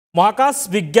महाकाश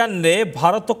विज्ञान रे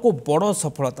भारत को बड़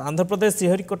सफलता आंध्र प्रदेश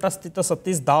श्रीहरिकोटा स्थित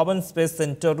सतीश धावन स्पेस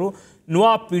सेंटर रु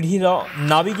नुआ पीढ़ीर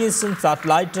नाविगेशन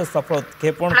सैटेलाइट सफल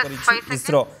उत्क्षेपण कर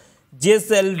इसरो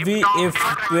GSLV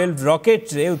F12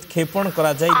 रॉकेट रे उत्क्षेपण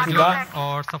करा जायतिबा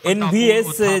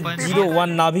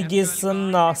NVS-01 नाविगेशन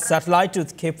सैटेलाइट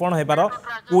उत्क्षेपण हेबार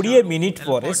 20 मिनिट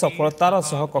पर सफलतार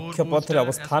सह कक्षपथ रे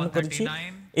अवस्थान करिछि।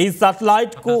 एही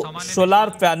सैटेलाइट को सोलार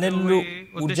पैनल रु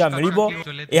ऊर्जा मिलिबो।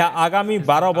 यह आगामी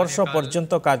 12 वर्ष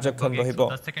पर्यंत कार्यक्षम रहिबो।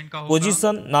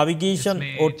 पोजिशन नाविगेशन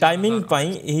और टाइमिंग पई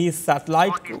एही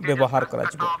सैटेलाइट को व्यवहार करा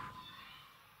जिवो।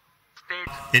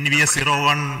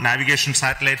 NVS-01 navigation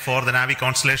satellite for the Navi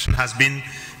constellation has been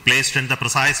placed in the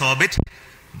precise orbit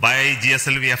by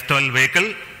GSLV F12 vehicle.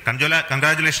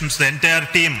 Congratulations to the entire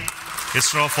team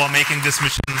ISRO for making this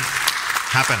mission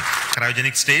happen.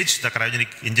 Cryogenic stage, the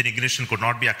cryogenic engine ignition could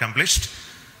not be accomplished.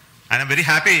 And I'm very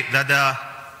happy that the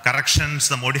corrections,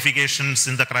 the modifications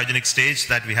in the cryogenic stage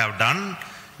that we have done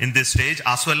in this stage,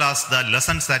 as well as the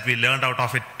lessons that we learned out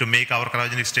of it to make our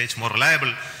cryogenic stage more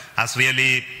reliable, has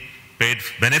really paid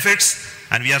benefits,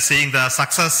 and we are seeing the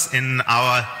success in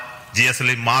our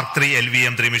GSLV Mark III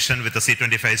LVM3 mission with the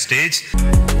C25 stage.